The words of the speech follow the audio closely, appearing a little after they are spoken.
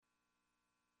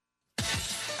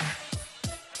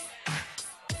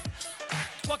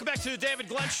Welcome back to the David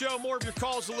Glenn Show. More of your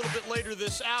calls a little bit later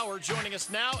this hour. Joining us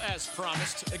now, as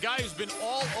promised, a guy who's been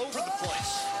all over the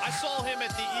place. I saw him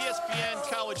at the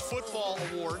ESPN College Football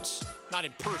Awards. Not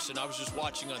in person. I was just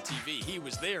watching on TV. He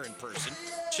was there in person,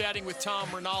 chatting with Tom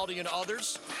Rinaldi and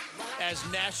others as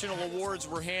national awards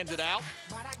were handed out.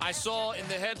 I saw in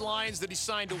the headlines that he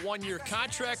signed a one-year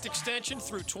contract extension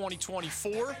through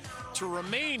 2024 to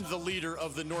remain the leader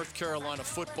of the North Carolina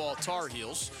football Tar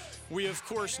Heels. We, of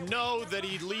course, know that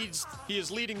he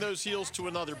is leading those Heels to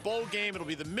another bowl game. It'll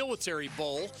be the Military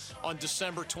Bowl on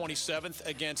December 27th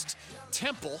against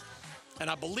Temple. And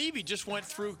I believe he just went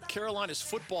through Carolina's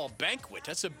football banquet.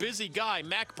 That's a busy guy.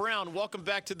 Mack Brown, welcome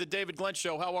back to the David Glenn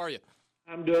Show. How are you?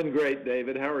 I'm doing great,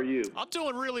 David. How are you? I'm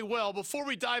doing really well. Before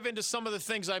we dive into some of the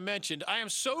things I mentioned, I am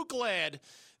so glad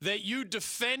that you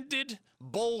defended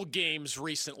bowl games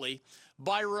recently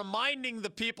by reminding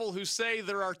the people who say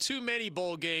there are too many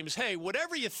bowl games, hey,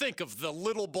 whatever you think of the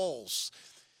little bowls,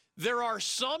 there are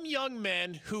some young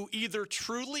men who either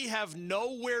truly have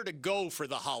nowhere to go for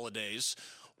the holidays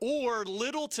or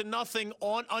little to nothing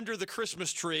on under the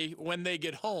Christmas tree when they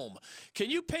get home.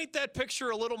 Can you paint that picture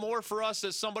a little more for us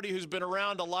as somebody who's been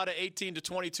around a lot of 18 to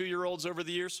 22-year-olds over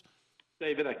the years?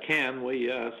 David, I can.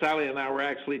 Sally and I were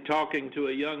actually talking to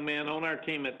a young man on our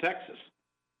team at Texas,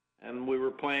 and we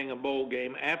were playing a bowl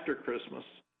game after Christmas,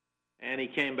 and he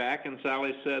came back, and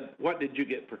Sally said, "What did you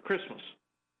get for Christmas?"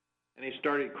 And he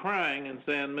started crying and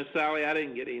saying, "Miss Sally, I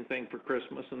didn't get anything for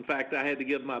Christmas. In fact, I had to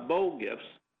give my bowl gifts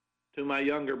to my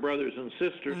younger brothers and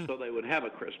sisters so they would have a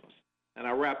Christmas. And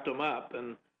I wrapped them up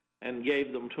and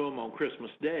gave them to them on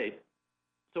Christmas Day."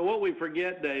 So what we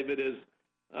forget, David, is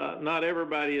not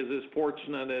everybody is as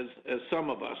fortunate as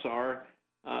some of us are.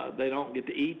 They don't get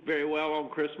to eat very well on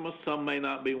Christmas. Some may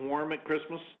not be warm at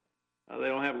Christmas. They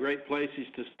don't have great places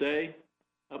to stay.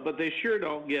 But they sure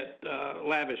don't get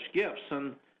lavish gifts.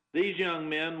 And these young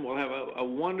men will have a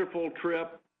wonderful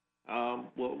trip.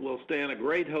 We'll stay in a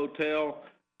great hotel.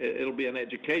 It'll be an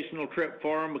educational trip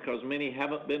for them because many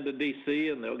haven't been to D.C.,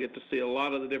 and they'll get to see a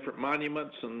lot of the different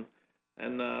monuments and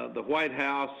the White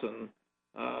House and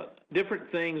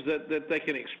different things that they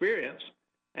can experience.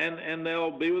 And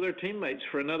they'll be with their teammates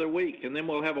for another week. And then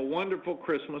we'll have a wonderful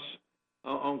Christmas.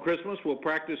 On Christmas, we'll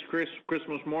practice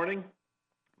Christmas morning,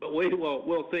 but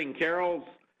we'll sing carols.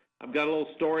 I've got a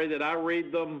little story that I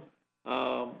read them.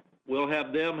 We'll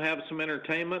have them have some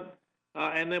entertainment.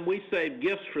 And then we save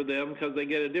gifts for them because they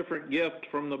get a different gift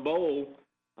from the bowl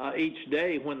each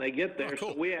day when they get there. Oh,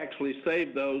 cool. So we actually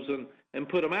save those and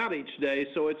put them out each day.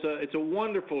 So it's a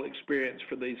wonderful experience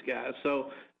for these guys.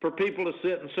 So for people to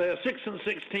sit and say a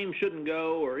 6-6 team shouldn't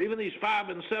go, or even these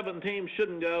 5-7 teams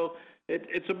shouldn't go,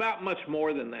 it's about much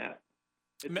more than that.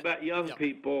 It's about young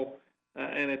people,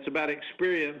 and it's about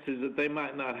experiences that they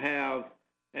might not have,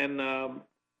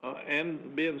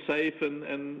 and being safe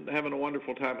and having a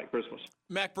wonderful time at Christmas.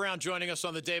 Mack Brown joining us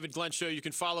on the David Glenn Show. You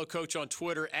can follow Coach on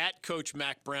Twitter at Coach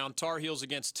Mack Brown. Tar Heels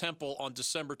against Temple on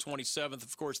December 27th.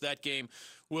 Of course, that game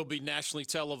will be nationally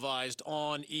televised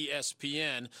on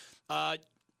ESPN.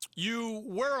 You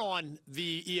were on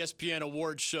the ESPN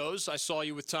award shows. I saw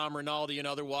you with Tom Rinaldi and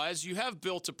otherwise. You have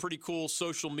built a pretty cool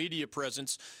social media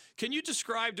presence. Can you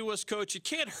describe to us, Coach, it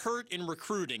can't hurt in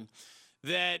recruiting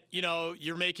that,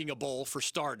 you're making a bowl for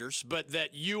starters, but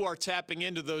that you are tapping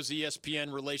into those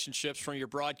ESPN relationships from your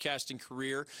broadcasting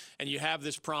career, and you have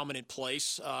this prominent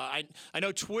place. I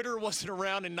know Twitter wasn't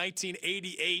around in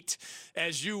 1988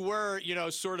 as you were,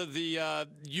 sort of the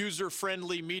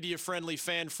user-friendly, media-friendly,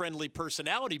 fan-friendly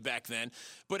personality back then.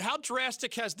 But how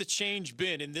drastic has the change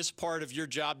been in this part of your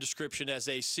job description as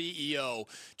a CEO,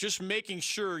 just making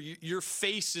sure your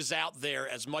face is out there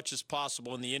as much as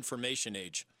possible in the information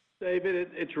age? David,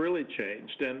 it's really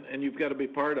changed, and you've got to be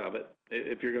part of it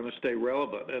if you're going to stay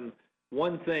relevant. And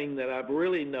one thing that I've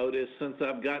really noticed since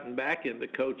I've gotten back into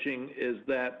coaching is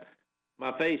that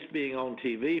my face being on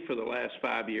TV for the last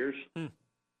 5 years,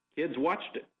 kids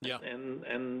watched it. Yeah.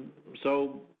 And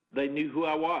so they knew who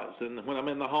I was. And when I'm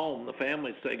in the home, the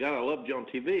families say, "God, I loved you on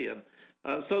TV." And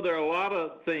so there are a lot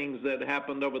of things that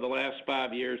happened over the last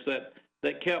 5 years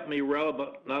that kept me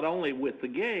relevant, not only with the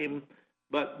game,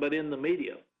 but in the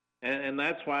media. And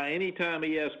that's why anytime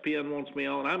ESPN wants me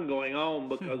on, I'm going on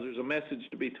because there's a message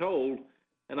to be told.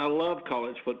 And I love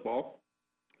college football,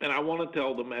 and I want to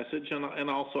tell the message, and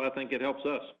also I think it helps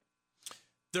us.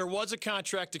 There was a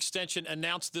contract extension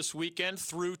announced this weekend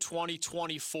through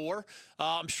 2024.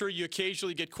 I'm sure you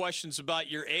occasionally get questions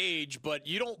about your age, but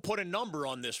you don't put a number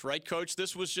on this, right, Coach?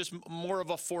 This was just more of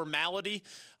a formality,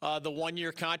 the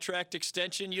one-year contract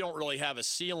extension. You don't really have a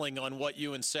ceiling on what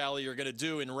you and Sally are going to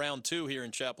do in round two here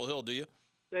in Chapel Hill, do you?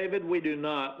 David, we do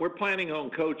not. We're planning on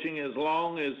coaching as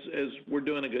long as we're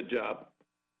doing a good job.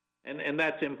 And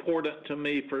that's important to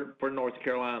me for North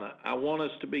Carolina. I want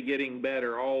us to be getting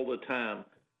better all the time.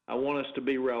 I want us to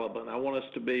be relevant. I want us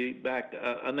to be back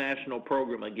a national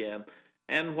program again.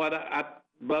 And what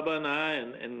Bubba and I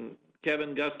and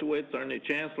Kevin Gustowitz, our new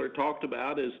chancellor, talked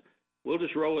about is we'll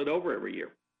just roll it over every year.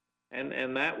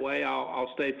 And that way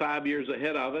I'll stay 5 years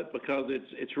ahead of it, because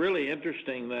it's really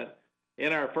interesting that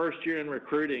in our first year in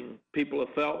recruiting, people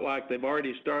have felt like they've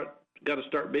already got to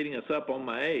start beating us up on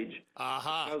my age.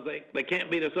 Because they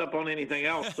can't beat us up on anything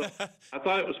else. So I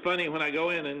thought it was funny when I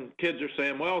go in and kids are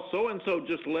saying, well, so-and-so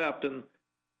just left, and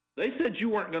they said you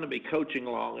weren't going to be coaching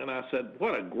long. And I said,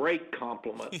 what a great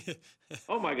compliment.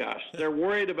 Oh, my gosh. They're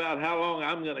worried about how long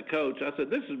I'm going to coach. I said,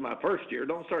 this is my first year.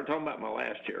 Don't start talking about my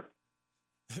last year.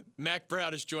 Mack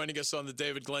Brown is joining us on the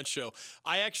David Glenn Show.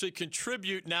 I actually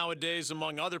contribute nowadays,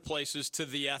 among other places, to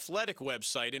the Athletic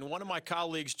website. And one of my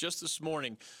colleagues just this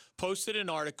morning posted an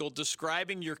article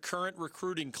describing your current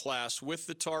recruiting class with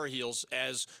the Tar Heels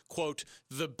as, quote,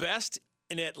 the best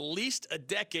in at least a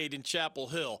decade in Chapel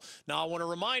Hill. Now, I want to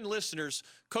remind listeners,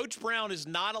 Coach Brown is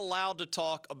not allowed to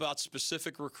talk about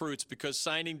specific recruits because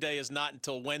signing day is not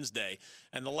until Wednesday.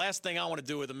 And the last thing I want to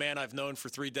do with a man I've known for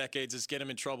 3 decades is get him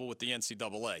in trouble with the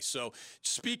NCAA. So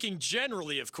speaking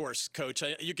generally, of course, Coach,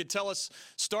 you can tell us,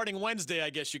 starting Wednesday,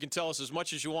 I guess, you can tell us as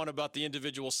much as you want about the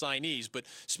individual signees. But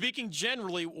speaking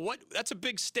generally, that's a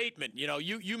big statement. You know,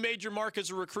 you made your mark as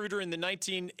a recruiter in the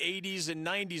 1980s and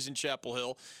 90s in Chapel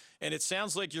Hill. And it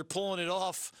sounds like you're pulling it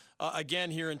off again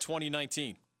here in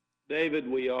 2019. David,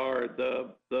 we are.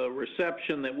 The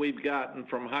reception that we've gotten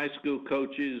from high school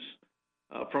coaches,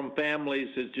 from families,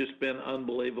 has just been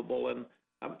unbelievable. And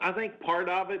I think part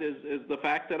of it is the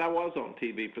fact that I was on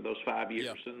TV for those 5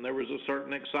 years. Yeah. And there was a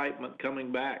certain excitement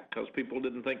coming back because people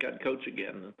didn't think I'd coach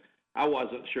again. And I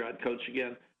wasn't sure I'd coach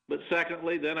again. But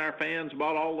secondly, then our fans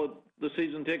bought all the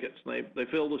season tickets. They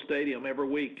filled the stadium every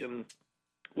week. And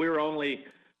we were only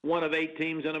one of 8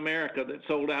 teams in America that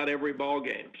sold out every ball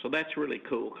game. So that's really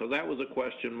cool, because that was a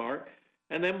question mark.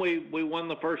 And then we won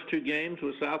the first 2 games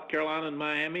with South Carolina and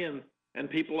Miami, and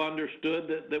people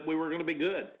understood that we were going to be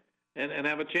good and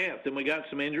have a chance. And we got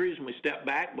some injuries, and we stepped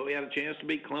back, but we had a chance to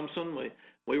beat Clemson.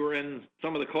 We were in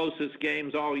some of the closest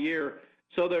games all year.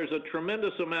 So there's a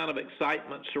tremendous amount of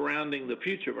excitement surrounding the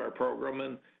future of our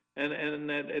program. And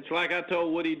it's like I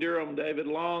told Woody Durham, David,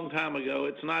 a long time ago,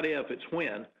 it's not if, it's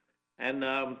when.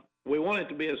 And we want it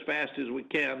to be as fast as we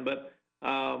can, but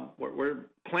we're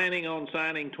planning on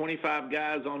signing 25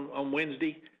 guys on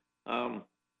Wednesday.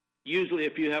 Usually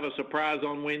if you have a surprise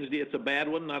on Wednesday, it's a bad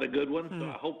one, not a good one. So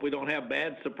I hope we don't have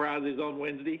bad surprises on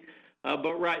Wednesday.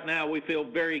 But right now we feel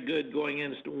very good going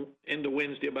into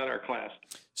Wednesday about our class.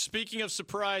 Speaking of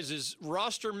surprises,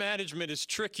 roster management is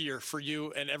trickier for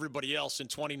you and everybody else in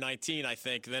 2019, I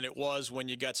think, than it was when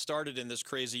you got started in this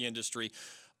crazy industry.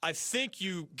 I think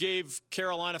you gave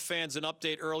Carolina fans an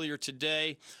update earlier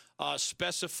today,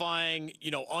 specifying,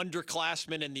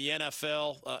 underclassmen in the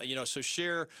NFL, so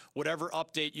share whatever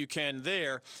update you can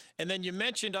there. And then you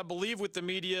mentioned, I believe with the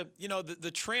media,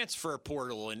 the transfer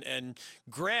portal and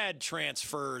grad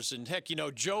transfers. And heck,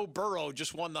 Joe Burrow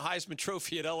just won the Heisman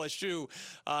Trophy at LSU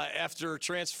after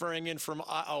transferring in from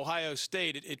Ohio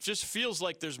State. It just feels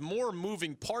like there's more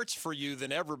moving parts for you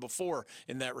than ever before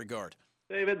in that regard.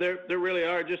 David, there really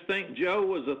are. Just think, Joe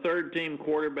was a third-team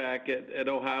quarterback at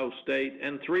Ohio State,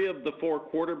 and 3 of the 4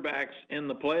 quarterbacks in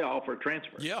the playoff are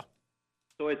transfers. Yeah.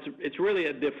 So it's really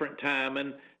a different time,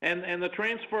 and the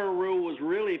transfer rule was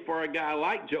really for a guy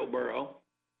like Joe Burrow,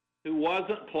 who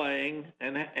wasn't playing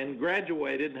and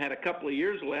graduated and had a couple of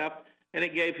years left, and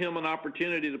it gave him an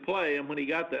opportunity to play. And when he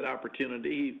got that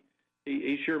opportunity,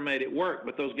 he sure made it work.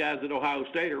 But those guys at Ohio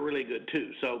State are really good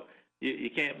too. So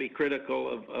you can't be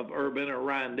critical of Urban or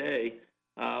Ryan Day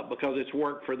because it's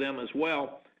worked for them as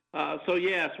well. So,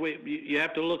 yes, you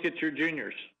have to look at your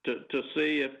juniors to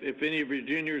see if any of your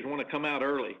juniors want to come out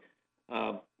early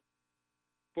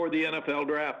for the NFL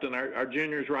draft. And our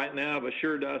juniors right now have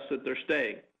assured us that they're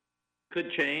staying.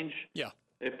 Could change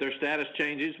if their status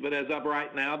changes, but as of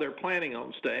right now, they're planning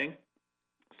on staying.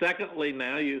 Secondly,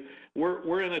 now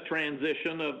we're in a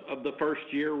transition of the first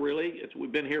year, really.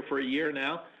 We've been here for a year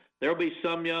now. There'll be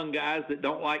some young guys that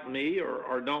don't like me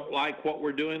or don't like what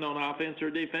we're doing on offense or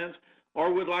defense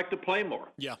or would like to play more.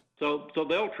 Yeah. So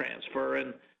they'll transfer.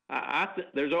 And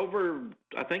there's over,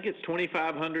 I think it's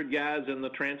 2,500 guys in the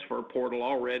transfer portal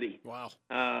already. Wow.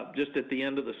 Just at the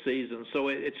end of the season. So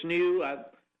it's new.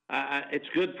 It's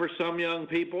good for some young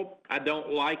people. I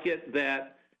don't like it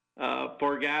that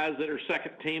for guys that are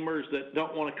second teamers that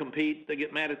don't want to compete, they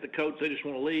get mad at the coach. They just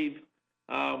want to leave.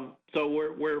 So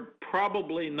we're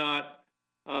probably not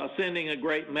sending a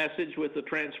great message with the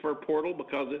transfer portal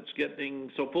because it's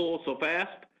getting so full so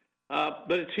fast.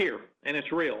 But it's here, and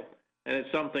it's real, and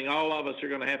it's something all of us are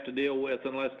going to have to deal with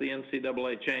unless the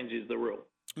NCAA changes the rule.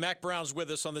 Mack Brown's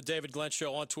with us on the David Glenn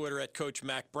Show on Twitter at Coach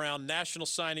Mack Brown. National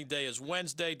Signing Day is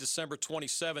Wednesday, December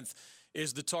 27th.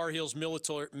 Is the Tar Heels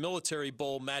Military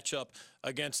Bowl matchup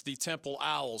against the Temple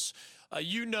Owls.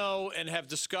 You know and have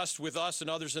discussed with us and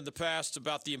others in the past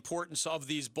about the importance of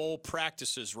these bowl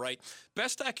practices, right?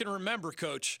 Best I can remember,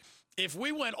 Coach, if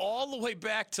we went all the way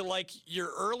back to like your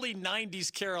early 90s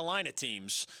Carolina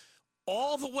teams,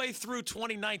 all the way through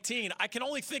 2019, I can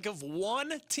only think of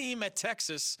one team at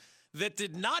Texas that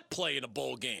did not play in a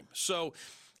bowl game. So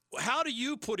how do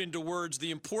you put into words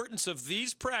the importance of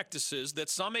these practices that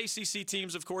some ACC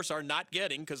teams, of course, are not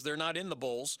getting because they're not in the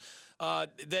bowls,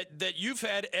 that you've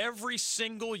had every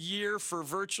single year for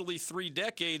virtually 3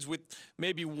 decades with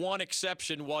maybe one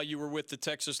exception while you were with the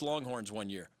Texas Longhorns one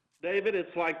year? David,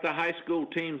 it's like the high school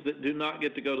teams that do not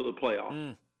get to go to the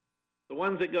playoffs. The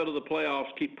ones that go to the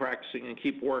playoffs keep practicing and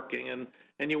keep working,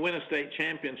 and you win a state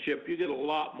championship, you get a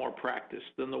lot more practice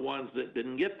than the ones that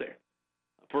didn't get there.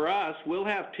 For us, we'll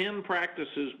have 10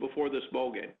 practices before this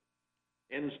bowl game.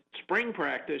 In spring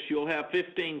practice, you'll have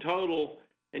 15 total,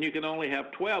 and you can only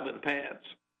have 12 in pads.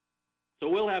 So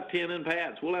we'll have 10 in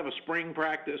pads. We'll have a spring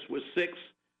practice with 6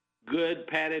 good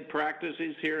padded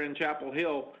practices here in Chapel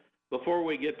Hill before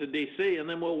we get to D.C., and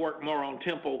then we'll work more on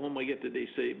Temple when we get to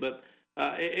D.C. But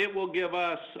it will give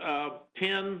us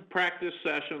 10 practice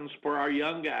sessions for our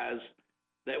young guys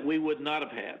that we would not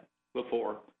have had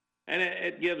before. And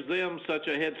it gives them such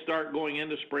a head start going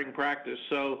into spring practice.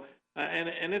 So,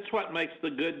 and it's what makes the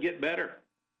good get better.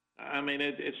 I mean,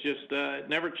 it's just it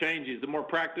never changes. The more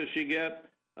practice you get,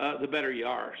 the better you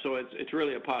are. So it's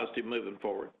really a positive moving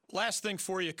forward. Last thing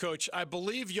for you, Coach. I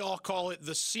believe y'all call it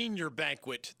the senior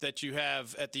banquet that you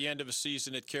have at the end of a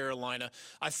season at Carolina.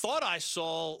 I thought I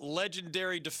saw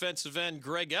legendary defensive end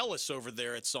Greg Ellis over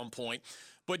there at some point.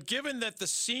 But given that the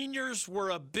seniors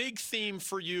were a big theme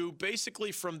for you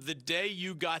basically from the day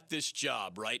you got this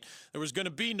job, right? There was going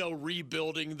to be no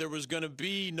rebuilding. There was going to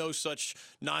be no such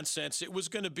nonsense. It was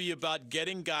going to be about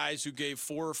getting guys who gave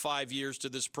 4 or 5 years to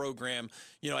this program,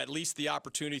 at least the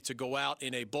opportunity to go out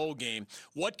in a bowl game.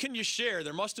 What can you share?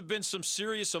 There must have been some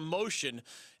serious emotion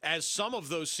as some of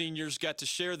those seniors got to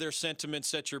share their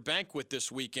sentiments at your banquet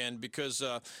this weekend because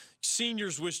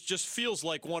seniors just feels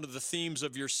like one of the themes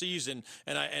of your season,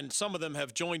 and some of them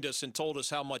have joined us and told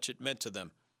us how much it meant to them.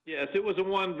 Yes, it was a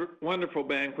wonderful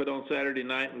banquet on Saturday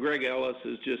night, and Greg Ellis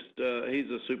is just he's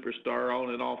a superstar on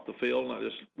and off the field, and I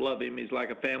just love him. He's like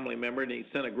a family member, and he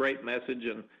sent a great message,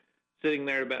 and sitting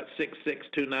there at about 6'6",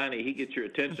 290, he gets your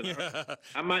attention. Yeah.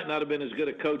 I might not have been as good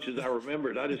a coach as I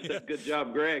remembered. I just said, good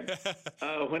job, Greg,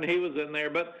 when he was in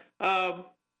there. But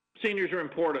seniors are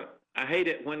important. I hate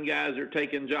it when guys are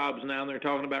taking jobs now and they're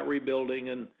talking about rebuilding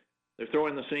and they're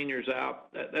throwing the seniors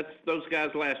out. That's those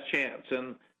guys' last chance.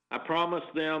 And I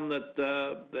promised them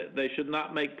that they should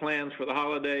not make plans for the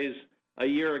holidays a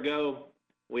year ago.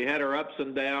 We had our ups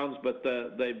and downs, but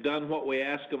they've done what we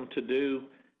asked them to do,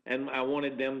 and I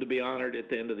wanted them to be honored at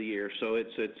the end of the year. So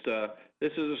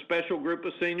this is a special group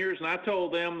of seniors, and I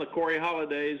told them the Corey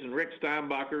Hollidays and Rick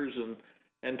Steinbachers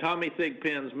and Tommy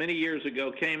Thigpens many years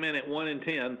ago came in at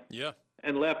 1-10, yeah,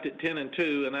 and left at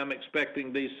 10-2, and I'm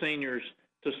expecting these seniors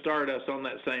to start us on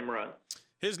that same run.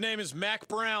 His name is Mack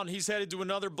Brown. He's headed to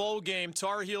another bowl game,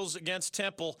 Tar Heels against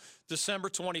Temple, December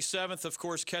 27th. Of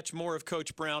course, catch more of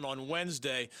Coach Brown on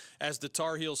Wednesday as the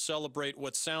Tar Heels celebrate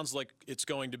what sounds like it's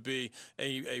going to be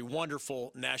a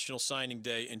wonderful National Signing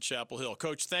Day in Chapel Hill.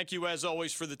 Coach, thank you as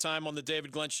always for the time on the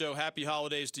David Glenn Show. Happy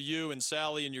holidays to you and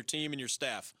Sally and your team and your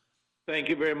staff. Thank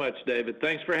you very much, David.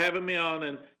 Thanks for having me on,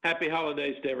 and happy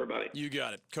holidays to everybody. You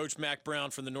got it. Coach Mack Brown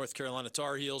from the North Carolina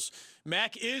Tar Heels.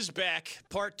 Mack is back,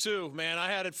 part 2. Man,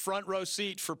 I had a front row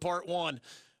seat for part 1.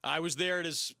 I was there at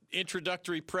his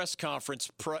introductory press conference,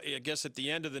 I guess at the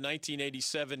end of the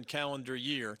 1987 calendar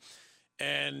year,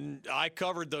 and I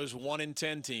covered those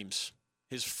 1-10 teams.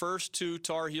 His first 2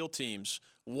 Tar Heel teams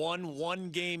won 1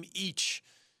 game each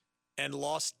and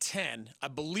lost 10. I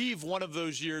believe one of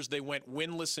those years they went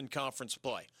winless in conference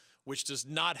play, which does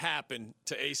not happen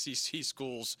to ACC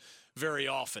schools very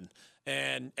often.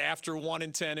 And after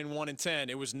 1-10 and 1-10,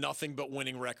 it was nothing but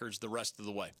winning records the rest of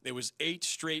the way. It was 8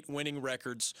 straight winning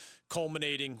records,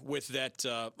 culminating with that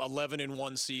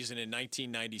 11-1 season in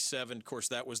 1997. Of course,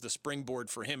 that was the springboard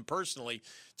for him personally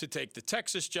to take the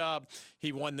Texas job.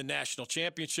 He won the national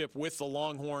championship with the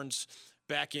Longhorns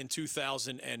back in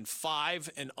 2005,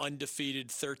 an undefeated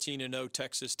 13-0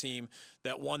 Texas team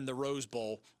that won the Rose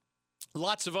Bowl.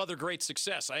 Lots of other great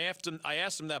success. I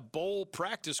asked him that bowl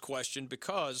practice question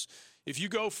because if you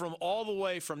go from all the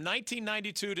way from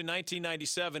 1992 to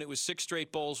 1997, it was 6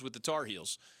 straight bowls with the Tar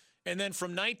Heels. And then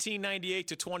from 1998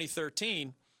 to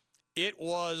 2013, it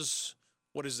was,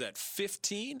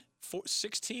 15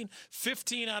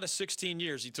 out of 16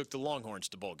 years he took the Longhorns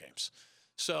to bowl games.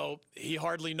 So he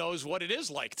hardly knows what it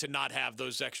is like to not have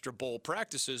those extra bowl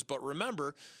practices. But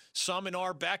remember, some in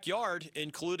our backyard,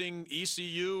 including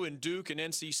ECU and Duke and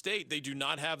NC State, they do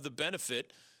not have the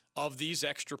benefit of these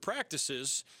extra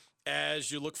practices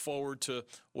as you look forward to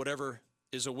whatever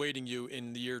is awaiting you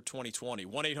in the year 2020.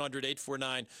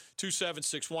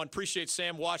 1-800-849-2761. Appreciate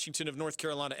Sam Washington of North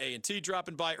Carolina A&T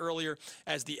dropping by earlier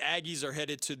as the Aggies are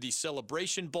headed to the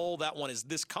Celebration Bowl. That one is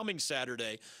this coming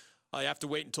Saturday. I have to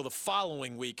wait until the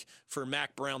following week for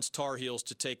Mack Brown's Tar Heels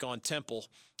to take on Temple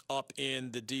up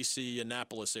in the D.C.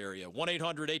 Annapolis area.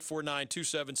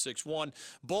 1-800-849-2761.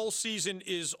 Bowl season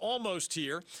is almost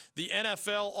here. The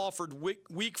NFL offered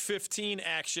Week 15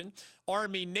 action.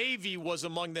 Army-Navy was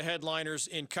among the headliners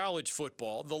in college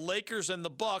football. The Lakers and the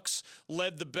Bucks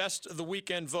led the best of the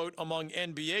weekend vote among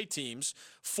NBA teams.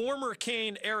 Former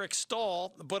Cane Eric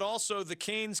Stahl, but also the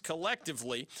Canes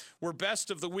collectively, were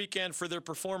best of the weekend for their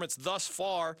performance thus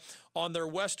far on their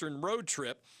Western road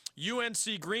trip.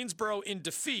 UNC Greensboro in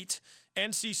defeat,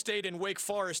 NC State and Wake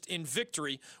Forest in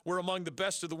victory were among the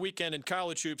best of the weekend in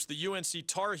college hoops. The UNC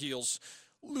Tar Heels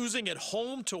losing at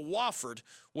home to Wofford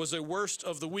was a worst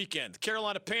of the weekend. The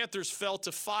Carolina Panthers fell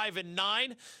to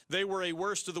 5-9. They were a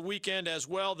worst of the weekend as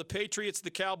well. The Patriots,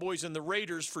 the Cowboys, and the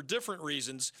Raiders, for different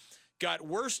reasons, got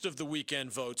worst of the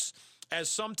weekend votes as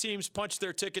some teams punch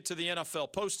their ticket to the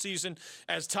NFL postseason,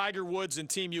 as Tiger Woods and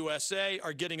Team USA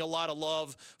are getting a lot of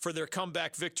love for their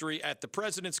comeback victory at the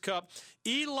President's Cup.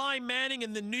 Eli Manning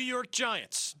and the New York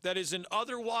Giants, that is an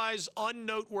otherwise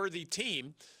unnoteworthy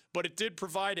team, but it did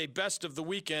provide a best of the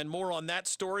weekend. More on that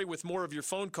story with more of your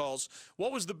phone calls.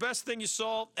 What was the best thing you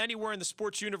saw anywhere in the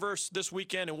sports universe this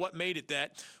weekend, and what made it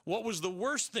that? What was the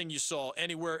worst thing you saw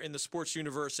anywhere in the sports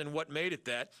universe, and what made it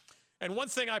that? And one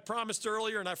thing I promised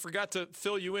earlier, and I forgot to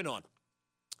fill you in on.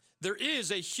 There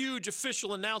is a huge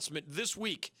official announcement this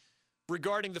week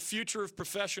regarding the future of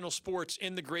professional sports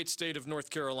in the great state of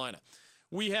North Carolina.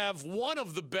 We have one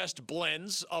of the best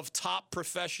blends of top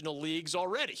professional leagues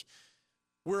already.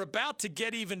 We're about to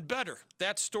get even better.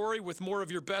 That story with more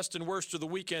of your best and worst of the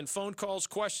weekend phone calls,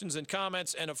 questions, and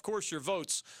comments, and, of course, your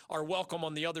votes are welcome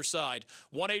on the other side.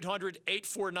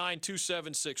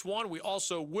 1-800-849-2761. We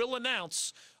also will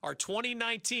announce our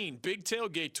 2019 Big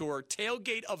Tailgate Tour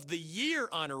Tailgate of the Year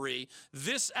honoree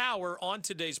this hour on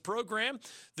today's program.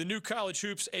 The new College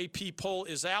Hoops AP poll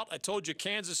is out. I told you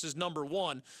Kansas is number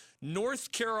 1.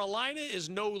 North Carolina is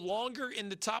no longer in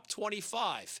the top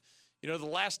 25. You know, the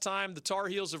last time the Tar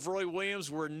Heels of Roy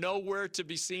Williams were nowhere to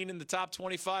be seen in the top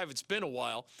 25, it's been a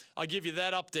while. I'll give you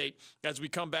that update as we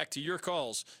come back to your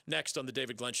calls next on The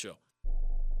David Glenn Show.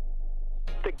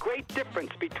 The great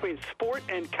difference between sport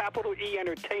and capital E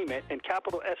Entertainment and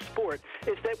capital S Sport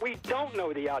is that we don't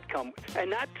know the outcome.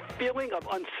 And that feeling of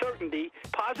uncertainty,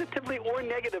 positively or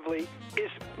negatively, is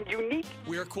unique.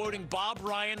 We are quoting Bob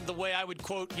Ryan the way I would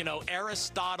quote,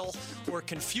 Aristotle or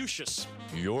Confucius.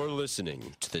 You're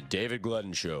listening to The David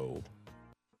Glenn Show.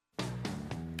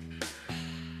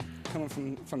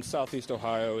 Coming from Southeast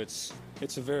Ohio, it's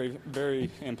a very, very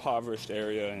impoverished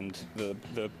area, and the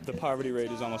poverty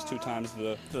rate is almost 2 times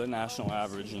the national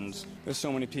average, and there's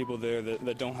so many people there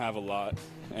that don't have a lot,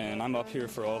 and I'm up here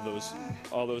for all those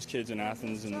kids in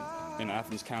Athens and in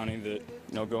Athens County that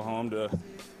go home to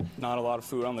not a lot of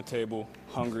food on the table,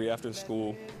 hungry after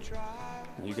school.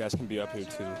 And you guys can be up here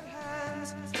too.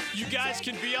 You guys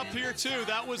can be up here too.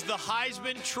 That was the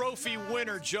Heisman Trophy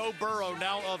winner, Joe Burrow,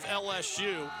 now of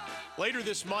LSU. Later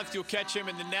this month, you'll catch him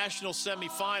in the national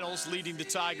semifinals, leading the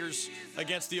Tigers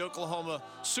against the Oklahoma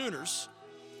Sooners.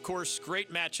 Of course,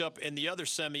 great matchup in the other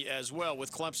semi as well,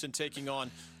 with Clemson taking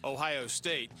on Ohio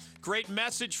State. Great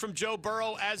message from Joe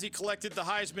Burrow as he collected the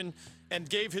Heisman and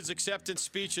gave his acceptance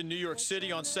speech in New York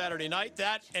City on Saturday night.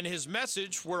 That and his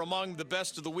message were among the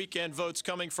best of the weekend votes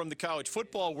coming from the college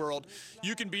football world.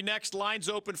 You can be next. Lines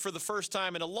open for the first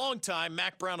time in a long time.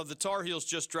 Mack Brown of the Tar Heels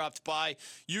just dropped by.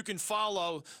 You can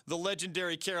follow the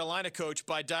legendary Carolina coach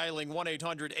by dialing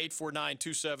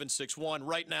 1-800-849-2761.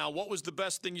 Right now, what was the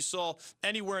best thing you saw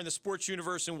anywhere in the sports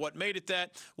universe and what made it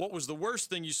that? What was the worst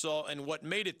thing you saw and what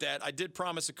made it that? I did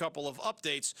promise a couple of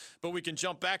updates, but we can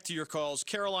jump back to your calls.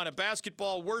 Carolina basketball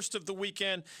basketball, worst of the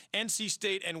weekend. NC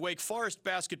State and Wake Forest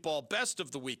basketball, best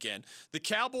of the weekend. The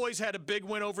Cowboys had a big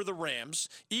win over the Rams.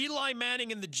 Eli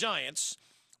Manning and the Giants,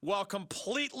 while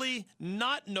completely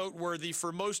not noteworthy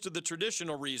for most of the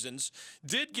traditional reasons,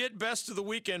 did get best of the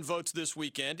weekend votes this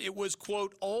weekend. It was,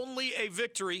 quote, only a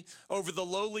victory over the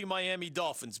lowly Miami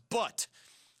Dolphins. But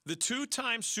the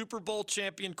two-time Super Bowl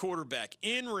champion quarterback,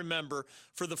 remember,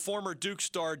 for the former Duke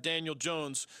star Daniel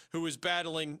Jones, who is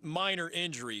battling minor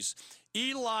injuries,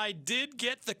 Eli did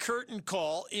get the curtain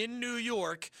call in New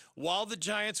York while the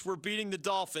Giants were beating the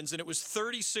Dolphins, and it was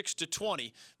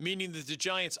 36-20, meaning that the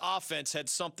Giants' offense had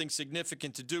something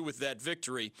significant to do with that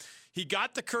victory. He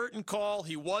got the curtain call.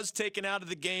 He was taken out of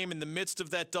the game in the midst of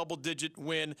that double-digit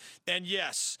win. And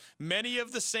yes, many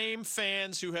of the same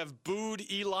fans who have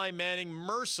booed Eli Manning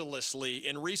mercilessly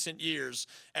in recent years,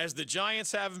 as the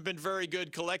Giants haven't been very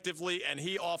good collectively and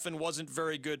he often wasn't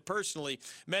very good personally,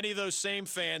 many of those same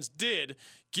fans did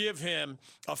give him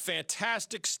a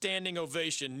fantastic standing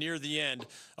ovation near the end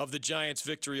of the Giants'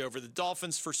 victory over the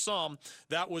Dolphins. For some,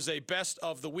 that was a best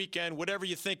of the weekend. Whatever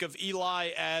you think of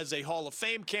Eli as a Hall of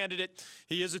Fame candidate,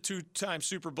 he is a two-time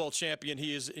Super Bowl champion.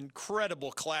 He is an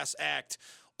incredible class act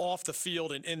off the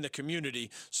field and in the community.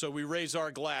 So we raise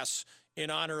our glass in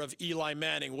honor of Eli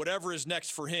Manning. Whatever is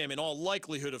next for him, in all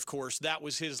likelihood, of course, that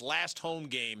was his last home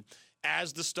game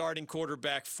as the starting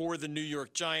quarterback for the New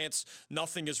York Giants.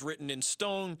 Nothing is written in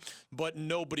stone, but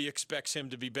nobody expects him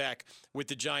to be back with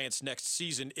the Giants next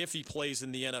season if he plays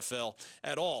in the NFL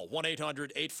at all.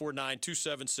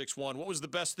 1-800-849-2761. What was the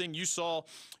best thing you saw?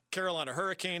 Carolina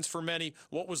Hurricanes for many.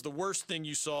 What was the worst thing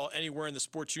you saw anywhere in the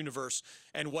sports universe,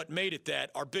 and what made it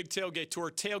that? Our big tailgate tour,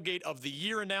 Tailgate of the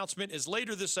Year announcement is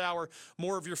later this hour.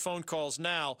 More of your phone calls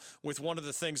now with one of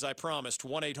the things I promised,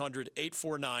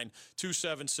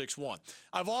 1-800-849-2761.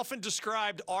 I've often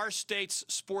described our state's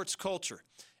sports culture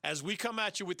as we come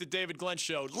at you with the David Glenn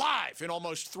Show live in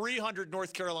almost 300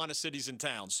 North Carolina cities and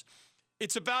towns.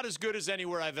 It's about as good as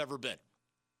anywhere I've ever been.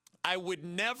 I would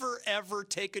never, ever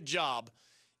take a job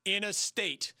in a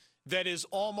state that is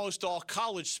almost all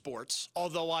college sports,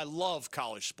 although I love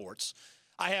college sports.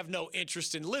 I have no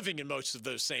interest in living in most of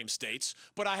those same states,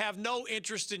 but I have no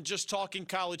interest in just talking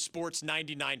college sports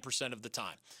 99% of the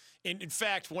time. In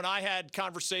fact, when I had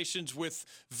conversations with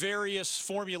various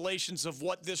formulations of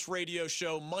what this radio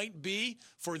show might be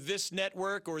for this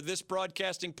network or this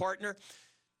broadcasting partner,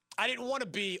 I didn't want to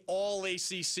be all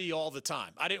ACC all the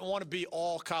time. I didn't want to be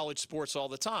all college sports all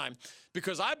the time,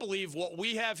 because I believe what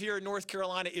we have here in North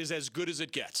Carolina is as good as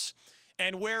it gets.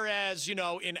 And whereas,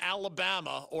 in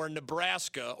Alabama or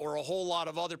Nebraska or a whole lot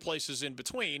of other places in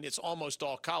between, it's almost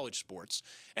all college sports.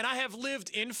 And I have lived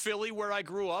in Philly, where I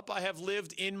grew up. I have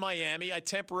lived in Miami. I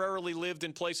temporarily lived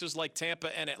in places like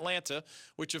Tampa and Atlanta,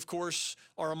 which, of course,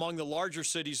 are among the larger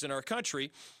cities in our country.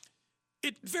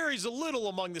 It varies a little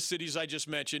among the cities I just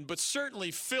mentioned, but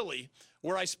certainly Philly,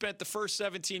 where I spent the first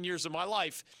 17 years of my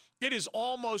life, it is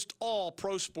almost all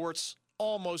pro sports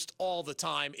almost all the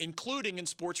time, including in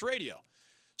sports radio.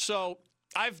 So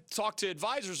I've talked to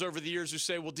advisors over the years who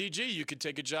say, well, DG, you could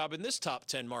take a job in this top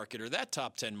 10 market or that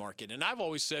top 10 market. And I've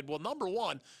always said, well, number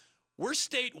one, we're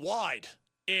statewide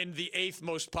in the 8th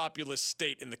most populous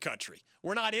state in the country.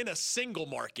 We're not in a single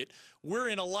market. We're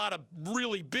in a lot of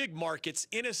really big markets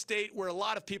in a state where a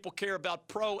lot of people care about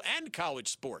pro and college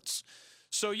sports.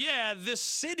 So, yeah, this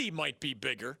city might be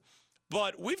bigger,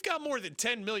 but we've got more than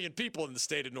 10 million people in the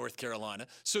state of North Carolina,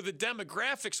 so the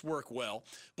demographics work well.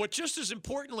 But just as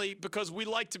importantly, because we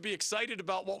like to be excited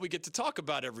about what we get to talk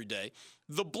about every day,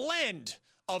 the blend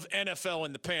of NFL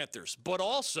and the Panthers, but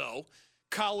also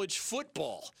college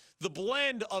football, the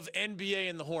blend of NBA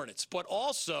and the Hornets, but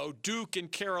also Duke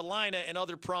and Carolina and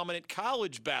other prominent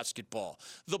college basketball,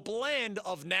 the blend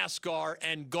of NASCAR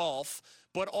and golf,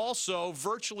 but also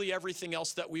virtually everything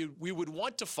else that we would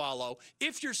want to follow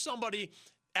if you're somebody,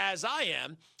 as I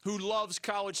am, who loves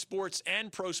college sports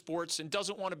and pro sports and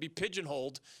doesn't want to be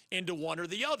pigeonholed into one or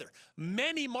the other.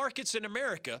 Many markets in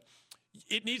America,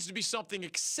 it needs to be something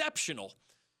exceptional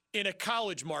in a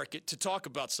college market to talk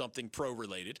about something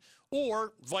pro-related,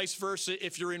 or vice versa.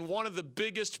 If you're in one of the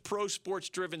biggest pro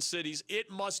sports-driven cities,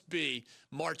 it must be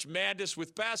March Madness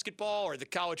with basketball or the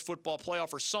college football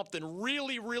playoff or something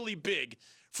really, really big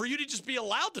for you to just be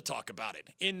allowed to talk about it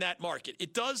in that market.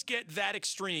 It does get that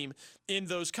extreme in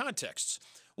those contexts.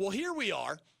 Well, here we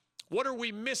are. What are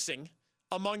we missing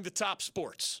among the top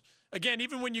sports? again,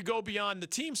 even when you go beyond the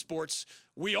team sports,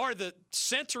 we are the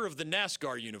center of the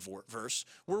NASCAR universe.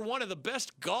 We're one of the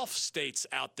best golf states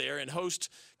out there and host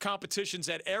competitions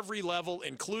at every level,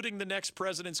 including the next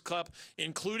President's Cup,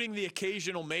 including the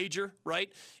occasional major,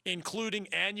 right? Including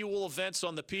annual events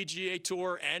on the PGA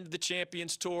Tour and the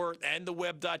Champions Tour and the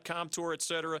Web.com Tour, et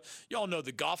cetera. You all know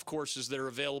the golf courses that are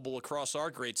available across our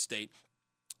great state.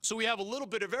 So we have a little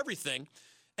bit of everything.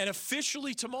 And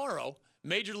officially tomorrow,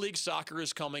 Major League Soccer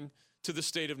is coming to the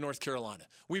state of North Carolina.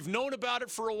 We've known about it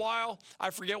for a while. I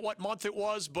forget what month it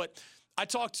was, but I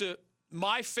talked to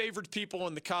my favorite people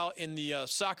in the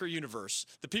soccer universe,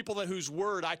 the people whose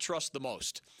word I trust the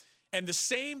most. And the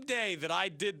same day that I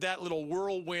did that little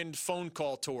whirlwind phone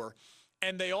call tour,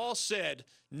 and they all said,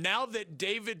 now that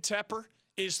David Tepper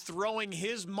is throwing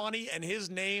his money and his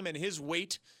name and his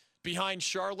weight behind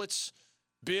Charlotte's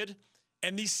bid,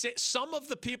 and some of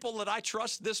the people that I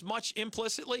trust this much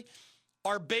implicitly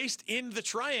are based in the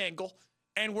Triangle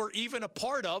and were even a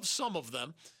part of, some of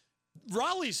them,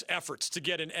 Raleigh's efforts to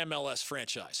get an MLS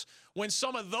franchise. When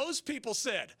some of those people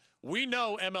said, we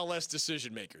know MLS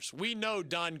decision makers, we know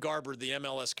Don Garber, the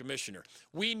MLS commissioner,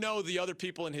 we know the other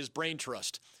people in his brain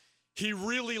trust, he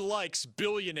really likes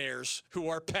billionaires who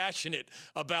are passionate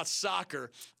about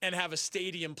soccer and have a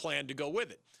stadium plan to go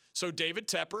with it. So David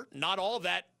Tepper, not all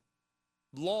that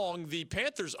long the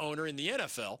Panthers owner in the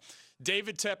NFL,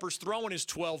 David Tepper's throwing his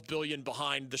 $12 billion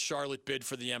behind the Charlotte bid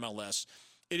for the MLS.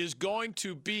 It is going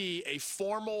to be a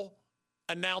formal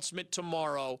announcement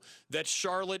tomorrow that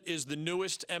Charlotte is the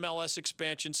newest MLS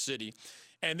expansion city.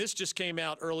 And this just came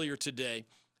out earlier today.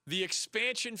 The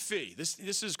expansion fee, this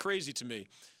is crazy to me.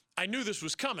 I knew this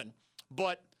was coming,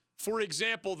 but for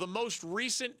example, the most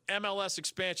recent MLS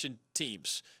expansion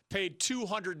teams paid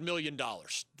 $200 million.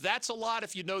 That's a lot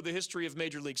if you know the history of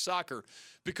Major League Soccer,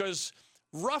 because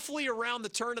roughly around the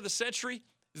turn of the century,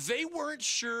 they weren't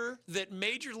sure that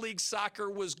Major League Soccer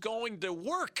was going to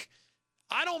work.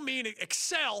 I don't mean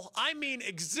excel, I mean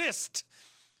exist.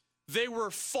 They were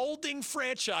folding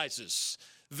franchises.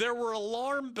 There were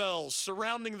alarm bells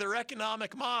surrounding their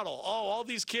economic model. Oh, all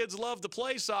these kids love to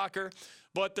play soccer,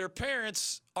 but their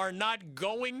parents are not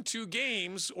going to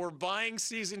games or buying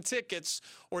season tickets,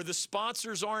 or the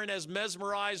sponsors aren't as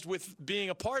mesmerized with being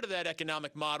a part of that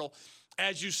economic model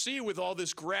as you see with all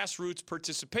this grassroots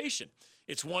participation.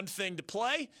 It's one thing to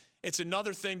play. It's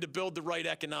another thing to build the right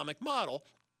economic model,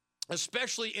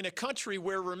 especially in a country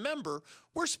where, remember,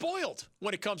 we're spoiled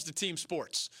when it comes to team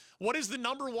sports. What is the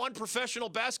 #1 professional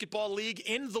basketball league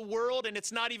in the world? And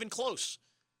it's not even close.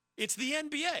 It's the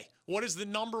NBA. What is the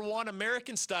 #1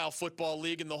 American-style football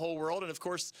league in the whole world? And, of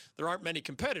course, there aren't many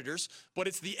competitors, but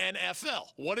it's the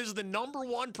NFL. What is the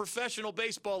 #1 professional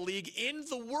baseball league in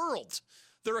the world?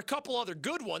 There are a couple other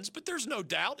good ones, but there's no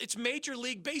doubt it's Major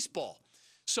League Baseball.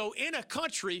 So in a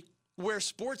country where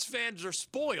sports fans are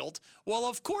spoiled, well,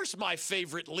 of course my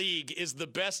favorite league is the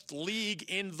best league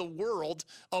in the world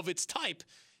of its type.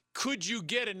 Could you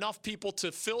get enough people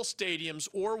to fill stadiums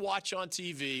or watch on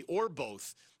TV or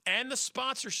both, and the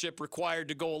sponsorship required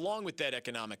to go along with that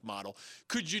economic model?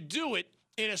 Could you do it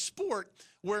in a sport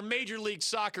where Major League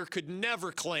Soccer could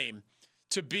never claim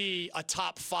to be a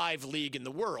top 5 league in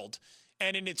the world,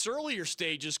 and in its earlier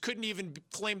stages couldn't even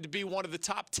claim to be one of the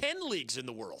top 10 leagues in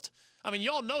the world? I mean,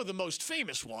 y'all know the most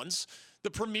famous ones.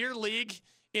 The Premier League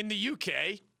in the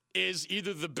UK is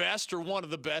either the best or one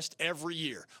of the best every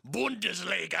year.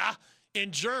 Bundesliga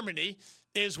in Germany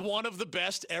is one of the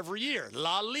best every year.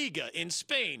 La Liga in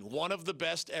Spain, one of the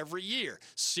best every year.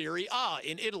 Serie A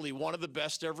in Italy, one of the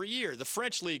best every year. The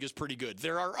French league is pretty good.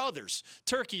 There are others.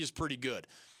 Turkey is pretty good.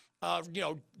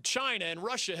 China and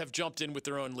Russia have jumped in with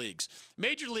their own leagues.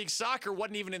 Major League Soccer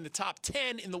wasn't even in the top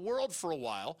 10 in the world for a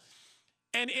while.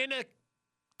 And in a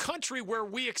country where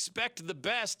we expect the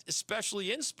best,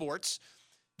 especially in sports,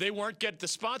 they weren't getting the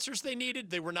sponsors they needed.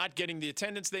 They were not getting the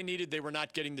attendance they needed. They were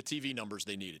not getting the TV numbers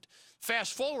they needed.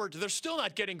 Fast forward, they're still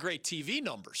not getting great TV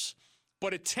numbers,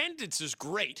 but attendance is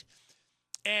great.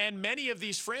 And many of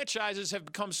these franchises have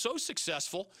become so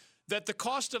successful that the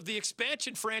cost of the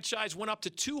expansion franchise went up to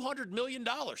 $200 million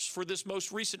for this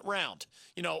most recent round.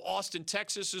 You know, Austin,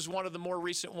 Texas is one of the more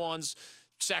recent ones.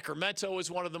 Sacramento is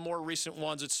one of the more recent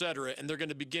ones, et cetera, and they're going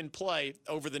to begin play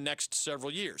over the next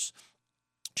several years.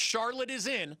 Charlotte is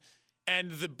in,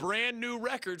 and the brand new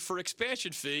record for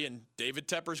expansion fee, and David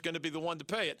Tepper is going to be the one to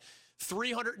pay it,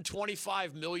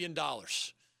 $325 million.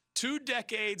 2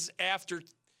 decades after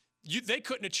they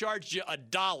couldn't have charged you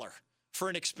 $1 for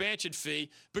an expansion fee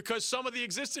because some of the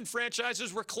existing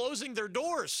franchises were closing their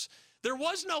doors. There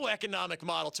was no economic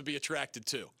model to be attracted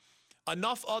to.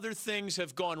 enough other things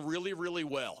have gone really, really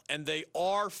well, and they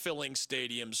are filling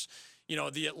stadiums. You know,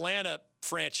 the Atlanta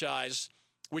franchise,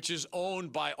 which is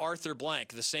owned by Arthur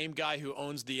Blank, the same guy who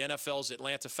owns the NFL's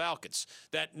Atlanta Falcons.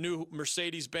 That new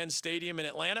Mercedes-Benz Stadium in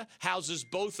Atlanta houses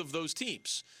both of those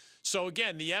teams. So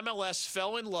again, the MLS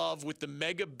fell in love with the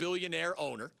mega billionaire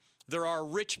owner. There are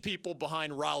rich people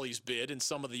behind Raleigh's bid and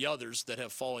some of the others that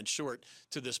have fallen short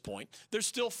to this point. There's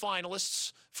still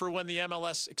finalists for when the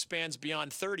MLS expands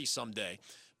beyond 30 someday.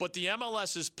 But the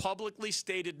MLS's publicly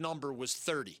stated number was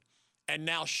 30. And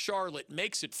now Charlotte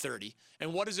makes it 30.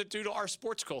 And what does it do to our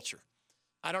sports culture?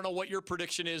 I don't know what your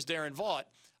prediction is, Darren Vaught.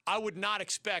 I would not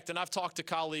expect, and I've talked to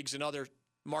colleagues in other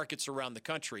markets around the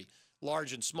country,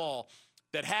 large and small,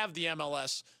 that have the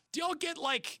MLS. Do y'all get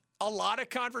like a lot of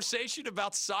conversation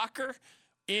about soccer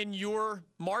in your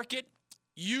market?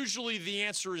 Usually the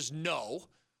answer is no.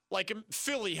 Like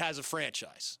Philly has a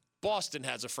franchise. Boston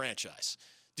has a franchise.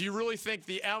 Do you really think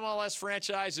the MLS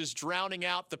franchise is drowning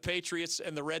out the Patriots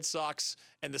and the Red Sox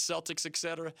and the Celtics, et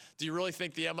cetera? Do you really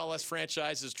think the MLS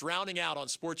franchise is drowning out on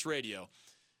sports radio,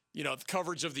 you know, the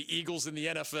coverage of the Eagles in the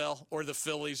NFL or the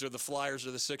Phillies or the Flyers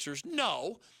or the Sixers?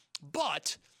 No,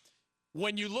 but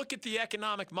when you look at the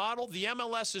economic model, the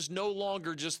MLS is no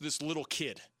longer just this little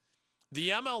kid. The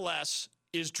MLS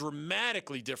is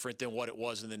dramatically different than what it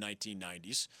was in the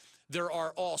 1990s. There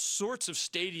are all sorts of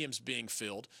stadiums being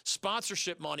filled.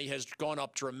 Sponsorship money has gone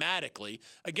up dramatically.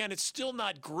 Again, it's still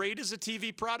not great as a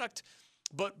TV product,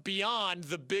 but beyond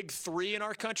the big three in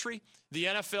our country, the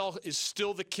NFL is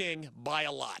still the king by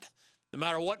a lot. No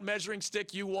matter what measuring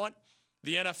stick you want,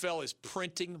 the NFL is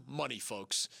printing money,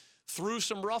 folks. Through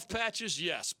some rough patches,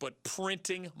 yes, but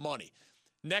printing money.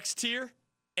 Next tier,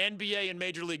 NBA and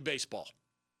Major League Baseball.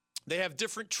 They have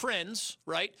different trends,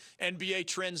 right? NBA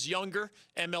trends younger,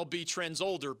 MLB trends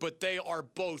older, but they are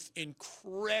both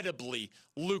incredibly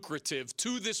lucrative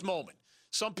to this moment.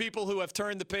 Some people who have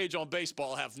turned the page on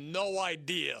baseball have no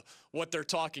idea what they're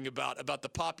talking about the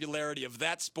popularity of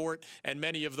that sport and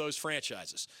many of those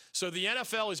franchises. So the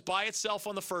NFL is by itself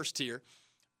on the first tier.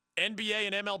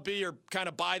 NBA and MLB are kind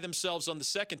of by themselves on the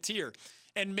second tier.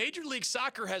 And Major League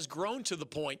Soccer has grown to the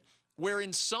point where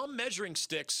in some measuring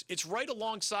sticks, it's right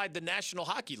alongside the National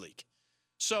Hockey League.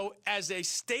 So as a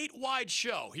statewide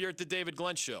show here at the David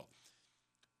Glenn Show,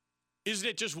 isn't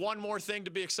it just one more thing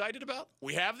to be excited about?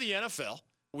 We have the NFL,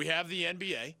 we have the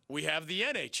NBA, we have the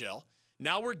NHL.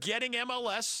 Now we're getting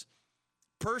MLS.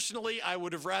 Personally, I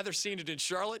would have rather seen it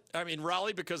in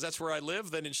Raleigh, because that's where I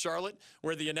live, than in Charlotte,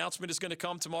 where the announcement is going to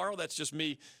come tomorrow. That's just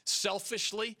me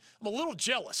selfishly. I'm a little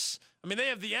jealous. I mean, they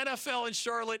have the NFL in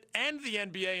Charlotte and the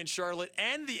NBA in Charlotte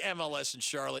and the MLS in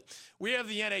Charlotte. We have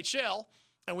the NHL,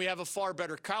 and we have a far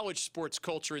better college sports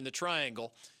culture in the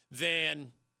Triangle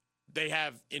than they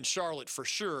have in Charlotte for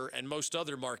sure, and most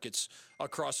other markets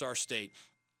across our state.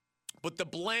 But the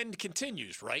blend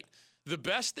continues, right? The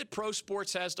best that pro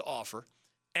sports has to offer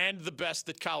and the best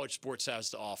that college sports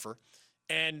has to offer.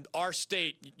 And our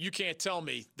state, you can't tell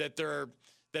me that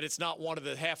it's not one of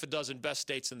the half a dozen best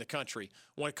states in the country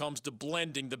when it comes to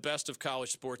blending the best of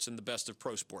college sports and the best of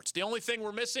pro sports. The only thing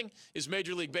we're missing is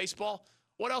Major League Baseball.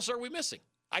 What else are we missing?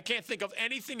 I can't think of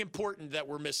anything important that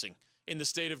we're missing in the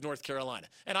state of North Carolina.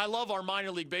 And I love our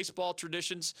minor league baseball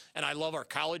traditions, and I love our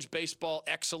college baseball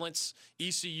excellence,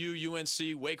 ECU,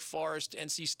 UNC, Wake Forest,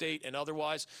 NC State, and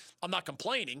otherwise. I'm not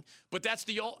complaining, but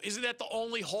isn't that the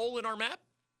only hole in our map?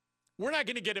 We're not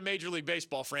going to get a Major League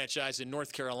Baseball franchise in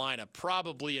North Carolina,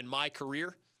 probably in my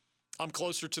career. I'm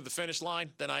closer to the finish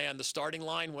line than I am the starting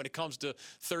line when it comes to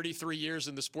 33 years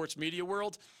in the sports media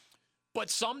world. But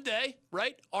someday,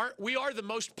 right, we are the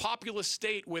most populous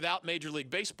state without Major League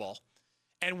Baseball,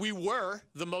 and we were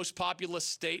the most populous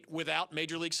state without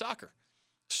Major League Soccer.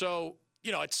 So,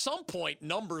 at some point,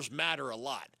 numbers matter a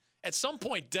lot. At some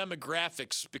point,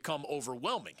 demographics become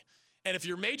overwhelming. And if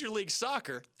you're Major League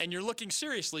Soccer and you're looking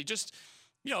seriously, just,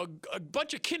 a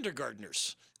bunch of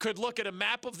kindergartners could look at a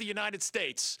map of the United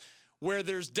States where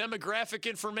there's demographic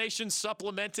information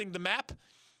supplementing the map.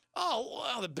 Oh,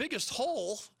 well, the biggest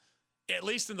hole, at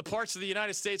least in the parts of the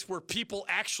United States where people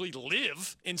actually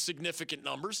live in significant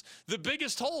numbers, the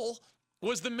biggest hole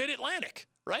was the Mid-Atlantic,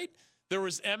 right? There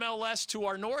was MLS to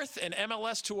our north and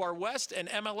MLS to our west and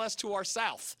MLS to our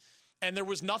south. And there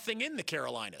was nothing in the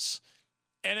Carolinas.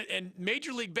 And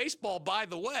Major League Baseball, by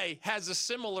the way, has a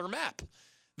similar map.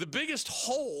 The biggest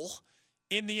hole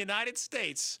in the United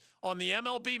States on the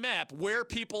MLB map where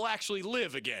people actually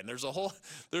live again. There's a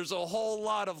whole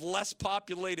lot of less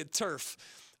populated turf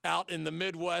out in the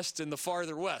Midwest and the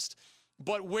farther west.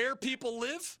 But where people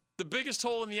live, the biggest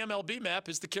hole in the MLB map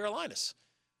is the Carolinas.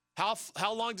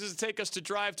 How long does it take us to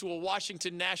drive to a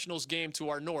Washington Nationals game to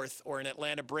our north or an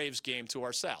Atlanta Braves game to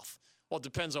our south? Well, it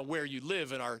depends on where you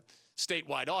live in our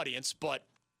statewide audience, but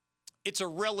it's a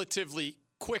relatively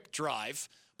quick drive,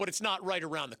 but it's not right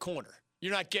around the corner.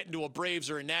 You're not getting to a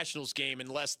Braves or a Nationals game in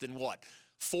less than,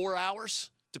 4 hours?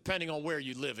 Depending on where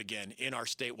you live, again, in our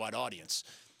statewide audience.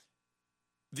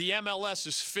 The MLS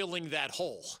is filling that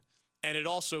hole, and it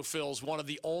also fills one of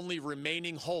the only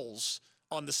remaining holes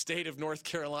on the state of North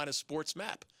Carolina sports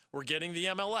map. We're getting the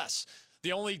MLS.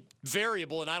 The only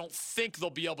variable, and I don't think they'll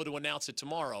be able to announce it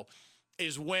tomorrow,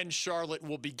 is when Charlotte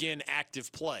will begin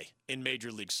active play in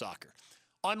Major League Soccer.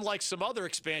 Unlike some other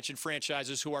expansion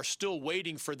franchises who are still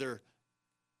waiting for their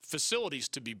facilities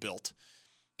to be built,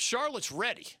 Charlotte's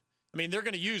ready. I mean, they're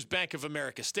going to use Bank of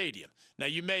America Stadium. Now,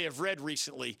 you may have read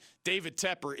recently, David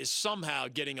Tepper is somehow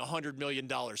getting $100 million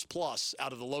plus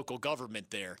out of the local government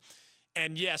there.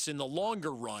 And yes, in the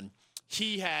longer run,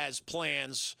 he has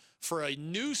plans for a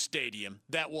new stadium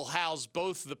that will house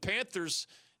both the Panthers,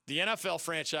 the NFL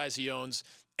franchise he owns,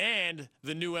 and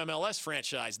the new MLS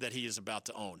franchise that he is about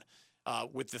to own.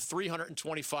 With the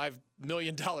 $325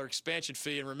 million expansion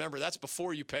fee. And remember, that's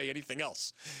before you pay anything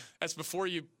else. That's before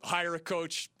you hire a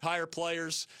coach, hire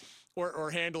players,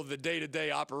 or handle the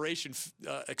day-to-day operation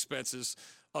expenses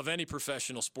of any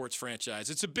professional sports franchise.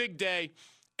 It's a big day,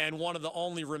 and one of the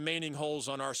only remaining holes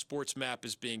on our sports map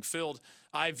is being filled.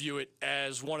 I view it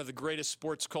as one of the greatest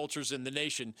sports cultures in the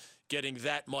nation getting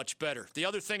that much better. The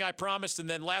other thing I promised, and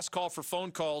then last call for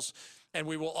phone calls, and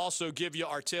we will also give you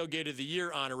our Tailgate of the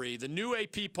Year honoree. The new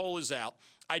AP poll is out.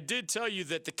 I did tell you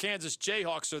that the Kansas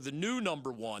Jayhawks are the new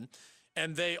number one,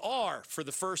 and they are, for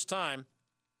the first time,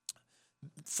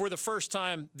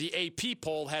 the AP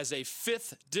poll has a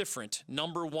fifth different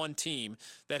number one team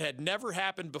that had never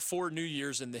happened before New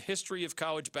Year's in the history of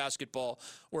college basketball,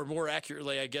 or more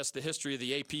accurately, I guess, the history of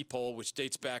the AP poll, which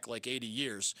dates back like 80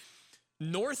 years.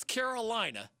 North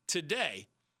Carolina today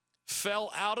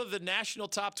fell out of the national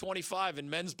top 25 in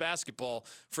men's basketball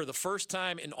for the first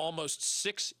time in almost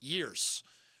 6 years.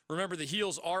 Remember, the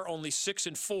Heels are only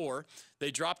 6-4.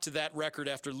 They dropped to that record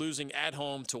after losing at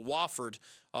home to Wofford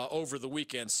over the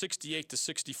weekend.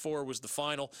 68-64 was the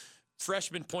final.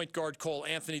 Freshman point guard Cole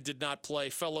Anthony did not play.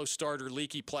 Fellow starter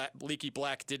Leaky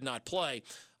Black did not play.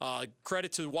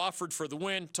 Credit to Wofford for the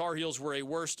win. Tar Heels were a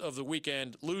worst of the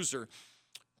weekend loser.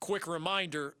 Quick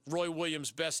reminder, Roy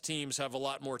Williams' best teams have a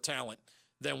lot more talent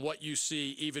than what you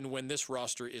see even when this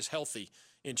roster is healthy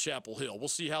in Chapel Hill. We'll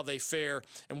see how they fare,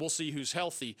 and we'll see who's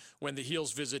healthy when the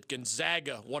Heels visit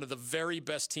Gonzaga, one of the very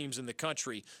best teams in the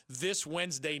country, this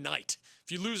Wednesday night.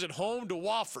 If you lose at home to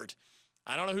Wofford,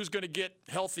 I don't know who's going to get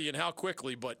healthy and how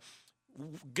quickly, but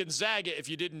Gonzaga, if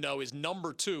you didn't know, is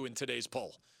number 2 in today's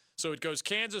poll. So it goes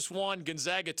Kansas 1,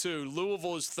 Gonzaga 2,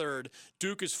 Louisville is 3rd,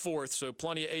 Duke is 4th, so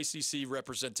plenty of ACC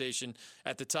representation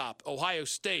at the top. Ohio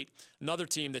State, another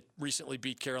team that recently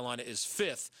beat Carolina, is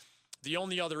 5th. The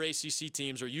only other ACC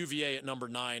teams are UVA at number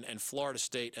 9 and Florida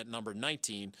State at number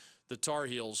 19. The Tar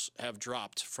Heels have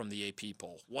dropped from the AP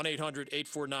poll.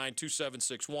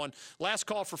 1-800-849-2761. Last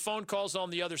call for phone calls on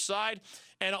the other side.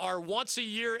 And our once a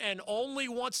year and only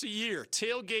once a year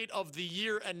Tailgate of the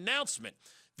Year announcement.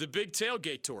 The Big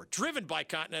Tailgate Tour, driven by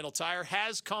Continental Tire,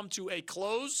 has come to a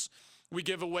close. We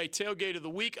give away Tailgate of the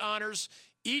Week honors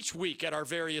each week at our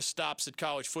various stops at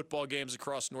college football games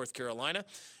across North Carolina.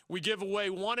 We give away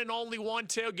one and only one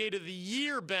Tailgate of the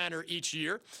Year banner each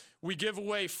year. We give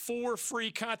away 4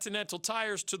 free Continental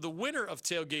tires to the winner of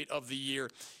Tailgate of the Year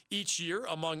each year,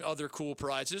 among other cool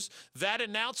prizes. That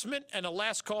announcement and a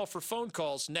last call for phone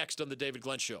calls next on The David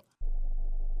Glenn Show.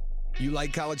 You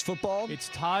like college football? It's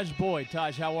Taj Boyd.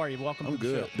 Taj, how are you? Welcome to the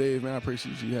good. show. Dave, man, I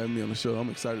appreciate you having me on the show. I'm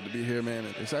excited to be here, man,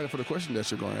 and excited for the question that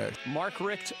you're going to ask. Mark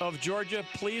Richt of Georgia,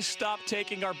 please stop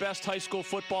taking our best high school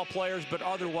football players, but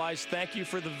otherwise, thank you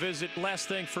for the visit. Last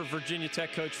thing for Virginia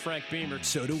Tech coach Frank Beamer.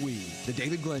 So do we. The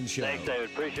David Glenn Show. Thanks, David.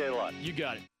 Appreciate it a lot. You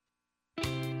got it.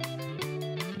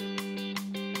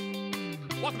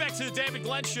 Welcome back to the David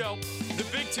Glenn Show. The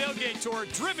Big Tailgate Tour,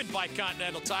 driven by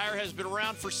Continental Tire, has been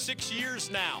around for 6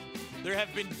 years now. There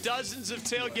have been dozens of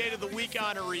Tailgate of the Week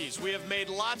honorees. We have made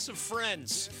lots of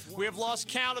friends. We have lost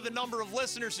count of the number of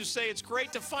listeners who say it's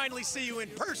great to finally see you in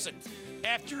person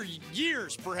after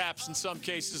years, perhaps in some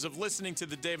cases, of listening to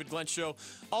the David Glenn Show.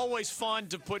 Always fun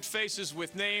to put faces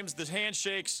with names, the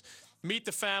handshakes, meet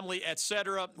the family,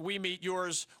 etc. We meet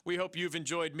yours. We hope you've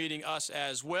enjoyed meeting us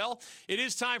as well. It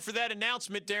is time for that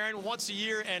announcement, Darren. Once a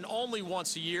year and only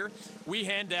once a year, we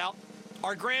hand out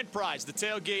our grand prize, the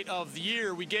Tailgate of the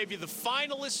Year. We gave you the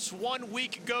finalists 1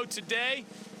 week ago today,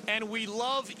 and we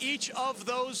love each of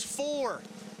those 4.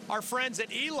 Our friends at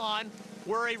Elon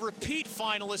were a repeat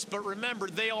finalist, but remember,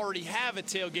 they already have a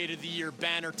Tailgate of the Year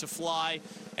banner to fly,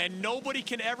 and nobody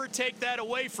can ever take that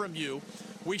away from you.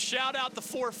 We shout out the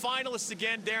 4 finalists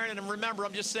again, Darren, and remember,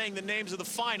 I'm just saying the names of the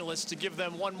finalists to give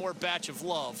them one more batch of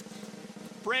love.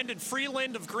 Brandon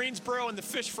Freeland of Greensboro and the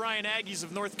Fish Frying Aggies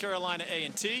of North Carolina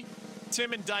A&T.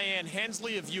 Tim and Diane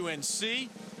Hensley of UNC.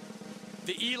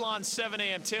 The Elon 7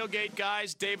 a.m. tailgate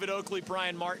guys, David Oakley,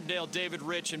 Brian Martindale, David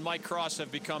Rich, and Mike Cross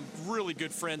have become really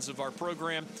good friends of our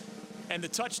program. And the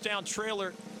touchdown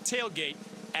trailer tailgate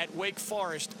at Wake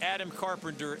Forest, Adam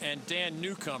Carpenter and Dan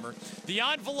Newcomer. The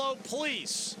envelope,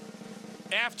 please,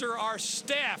 after our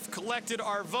staff collected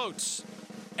our votes.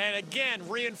 And again,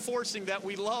 reinforcing that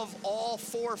we love all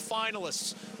 4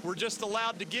 finalists. We're just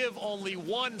allowed to give only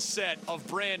one set of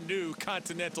brand new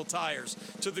Continental tires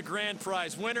to the grand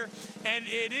prize winner. And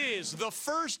it is the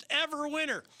first ever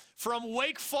winner from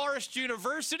Wake Forest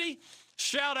University.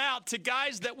 Shout out to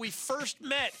guys that we first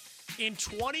met in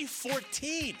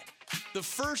 2014. The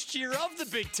first year of the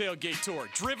Big Tailgate Tour,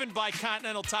 driven by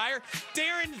Continental Tire.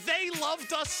 Darren, they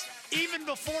loved us even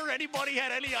before anybody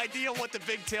had any idea what the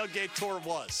Big Tailgate Tour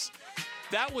was.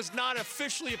 That was not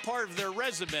officially a part of their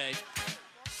resume,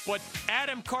 but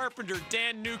Adam Carpenter,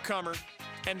 Dan Newcomer,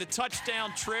 and the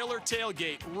touchdown trailer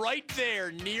tailgate right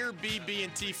there near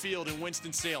BB&T Field in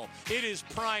Winston-Salem. It is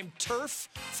prime turf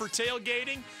for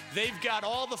tailgating. They've got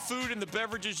all the food and the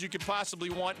beverages you could possibly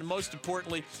want, and most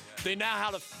importantly, they know how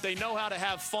to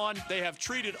have fun. They have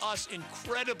treated us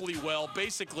incredibly well,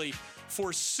 basically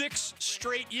for 6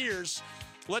 straight years.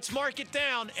 Let's mark it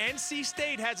down. NC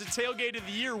State has a Tailgate of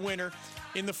the Year winner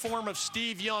in the form of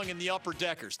Steve Young and the Upper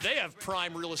Deckers. They have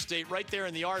prime real estate right there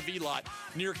in the RV lot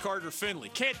near Carter Finley.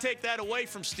 Can't take that away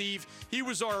from Steve. He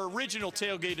was our original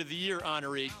Tailgate of the Year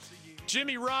honoree.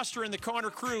 Jimmy Roster and the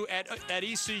Connor Crew at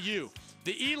ECU.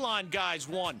 The Elon guys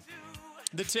won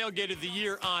the Tailgate of the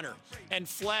Year honor, and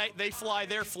they fly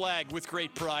their flag with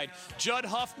great pride. Judd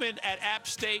Huffman at App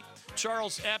State,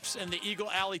 Charles Epps and the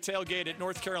Eagle Alley Tailgate at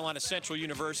North Carolina Central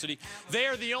University. They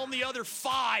are the only other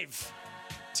 5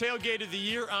 Tailgate of the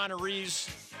Year honorees.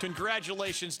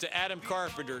 Congratulations to Adam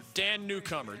Carpenter, Dan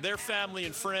Newcomer, their family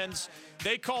and friends.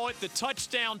 They call it the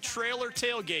Touchdown Trailer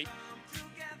Tailgate.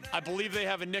 I believe they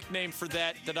have a nickname for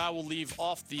that I will leave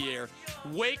off the air.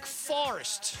 Wake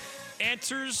Forest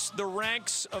enters the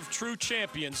ranks of true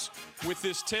champions with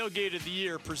this Tailgate of the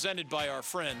Year presented by our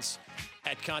friends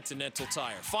at Continental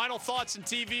Tire. Final thoughts and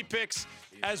TV picks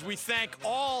as we thank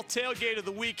all Tailgate of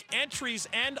the Week entries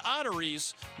and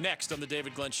honorees next on The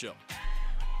David Glenn Show.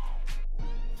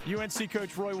 UNC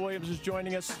coach Roy Williams is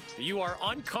joining us. You are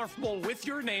uncomfortable with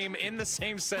your name in the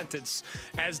same sentence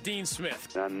as Dean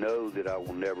Smith. I know that I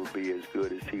will never be as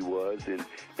good as he was in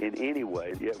any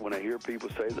way. Yet when I hear people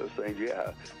say those things,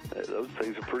 yeah, those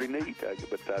things are pretty neat.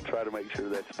 But I try to make sure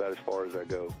that's about as far as I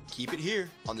go. Keep it here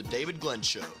on The David Glenn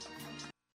Show.